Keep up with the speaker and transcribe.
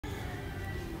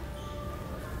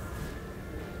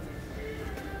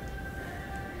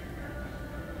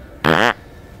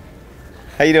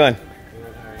How you doing?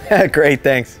 Great,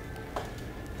 thanks.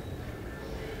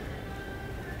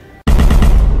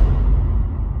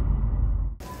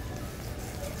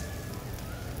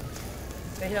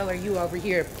 The hell are you over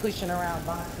here pushing around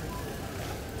boxes?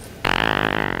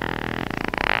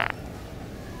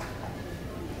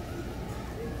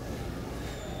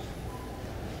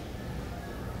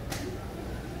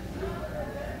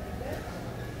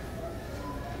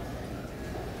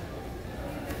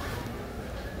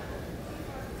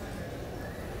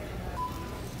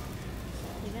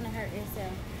 You're gonna hurt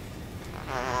yourself.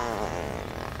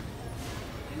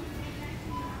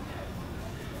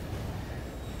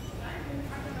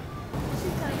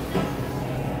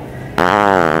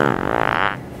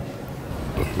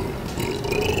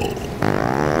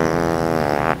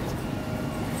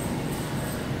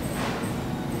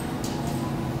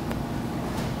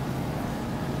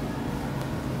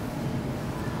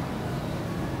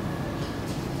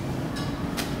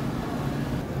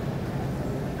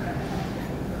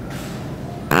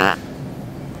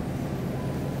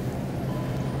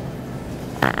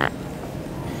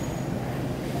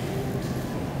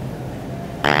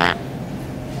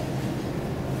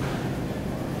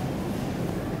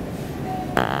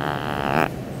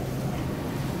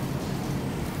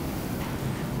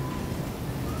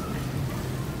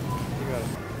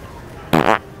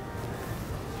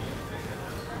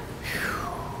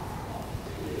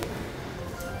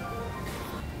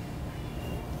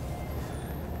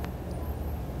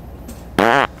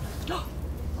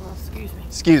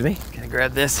 Excuse me. Can I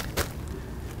grab this?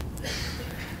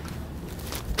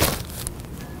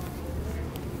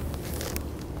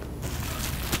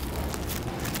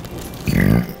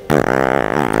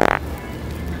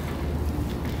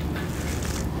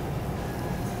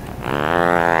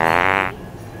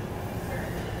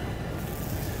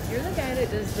 You're the guy that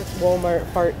does this Walmart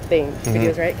fart thing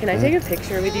videos, right? Can I take a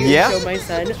picture with you Yeah. and show my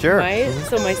son? Sure.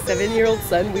 So my 7-year-old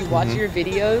son, we watch your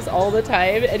videos all the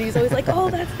time, and he's always like, "Oh,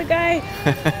 that's the guy."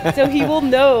 So he will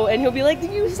know, and he'll be like,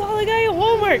 "You saw the guy at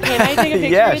Walmart. Can I take a picture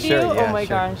Yeah, with sure, you?" yeah, Oh my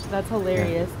sure. gosh, that's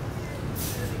hilarious.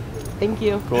 Thank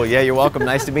you. Cool. Yeah, you're welcome.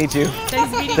 Nice to meet you.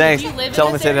 Nice meeting you. Thanks. Do you live Tell in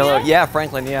him I this said hello. area? Yeah,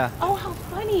 Franklin. Yeah. Oh, how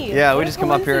funny. Yeah, we What a just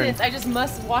come up here and- coincidence. I just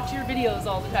must watch your videos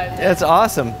all the time. That's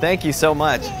awesome. Thank you so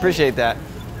much. Appreciate that.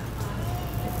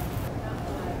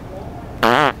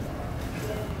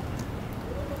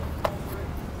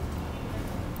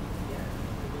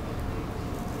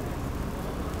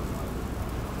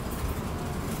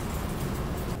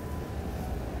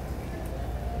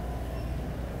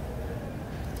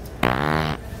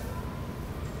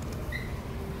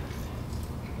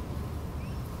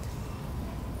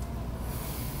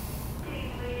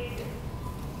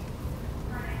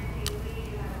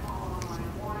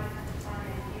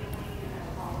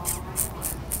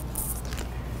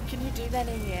 Can you do that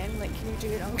again? Like, can you do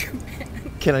it on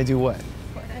command? Can I do what?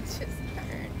 What I just heard.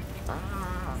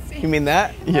 You mean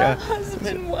that? Yeah. My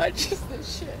husband watches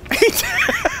this shit.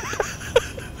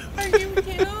 Are you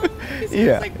him? He's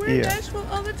Yeah, like, we're in yeah. Nashville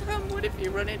all the time. What if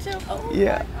you run into him? Oh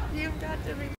Yeah. my God, you've got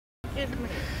to be kidding me.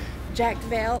 Jack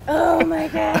Vale. Oh my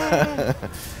God.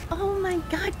 Oh my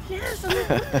God, yes. I'm like,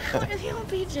 what the hell? And he'll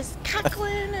be just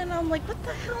cackling, and I'm like, what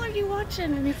the hell are you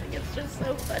watching? And he's like, it's just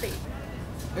so funny.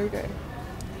 Okay.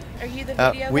 Are you the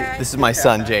video guy? This is my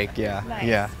son, Jake. Yeah. Nice.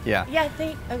 Yeah. Yeah. Yeah,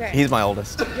 okay. He's my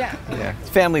oldest. Yeah. Yeah. It's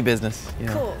family business. You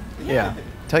know. Cool. Yeah.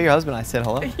 Tell your husband I said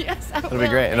hello. Yes, I That'll be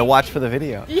great. And a watch for the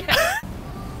video. Yeah.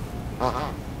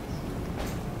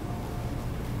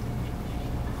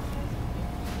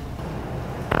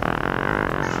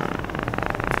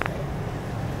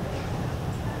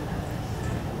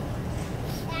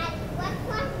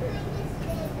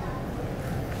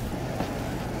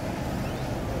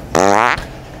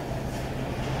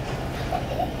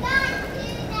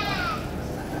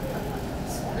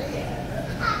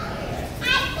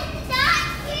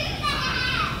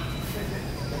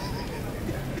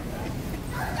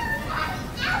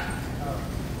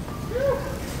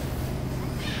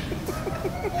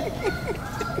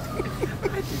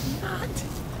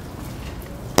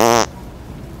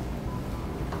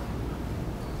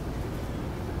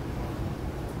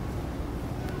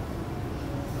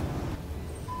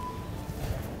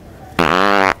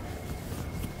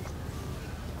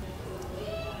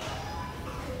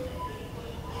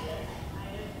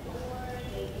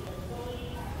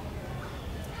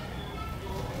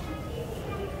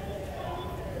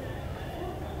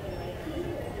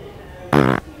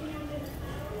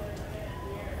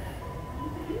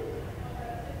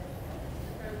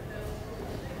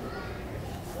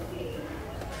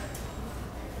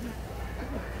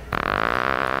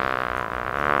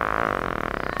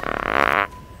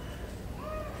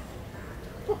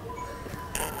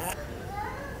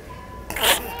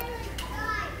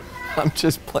 I'm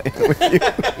just playing with you.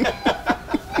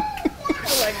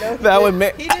 Like, no, That would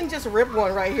make. he didn't just rip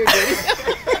one right here, did he?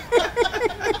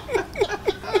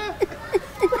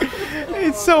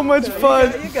 It's so much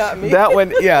fun. You got me. That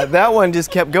one, yeah, that one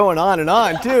just kept going on and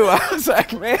on too. I was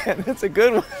like, man, that's a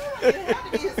good one. It had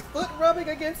to be his foot rubbing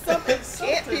against something.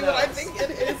 Can't be what I think it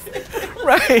is.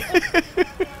 Right.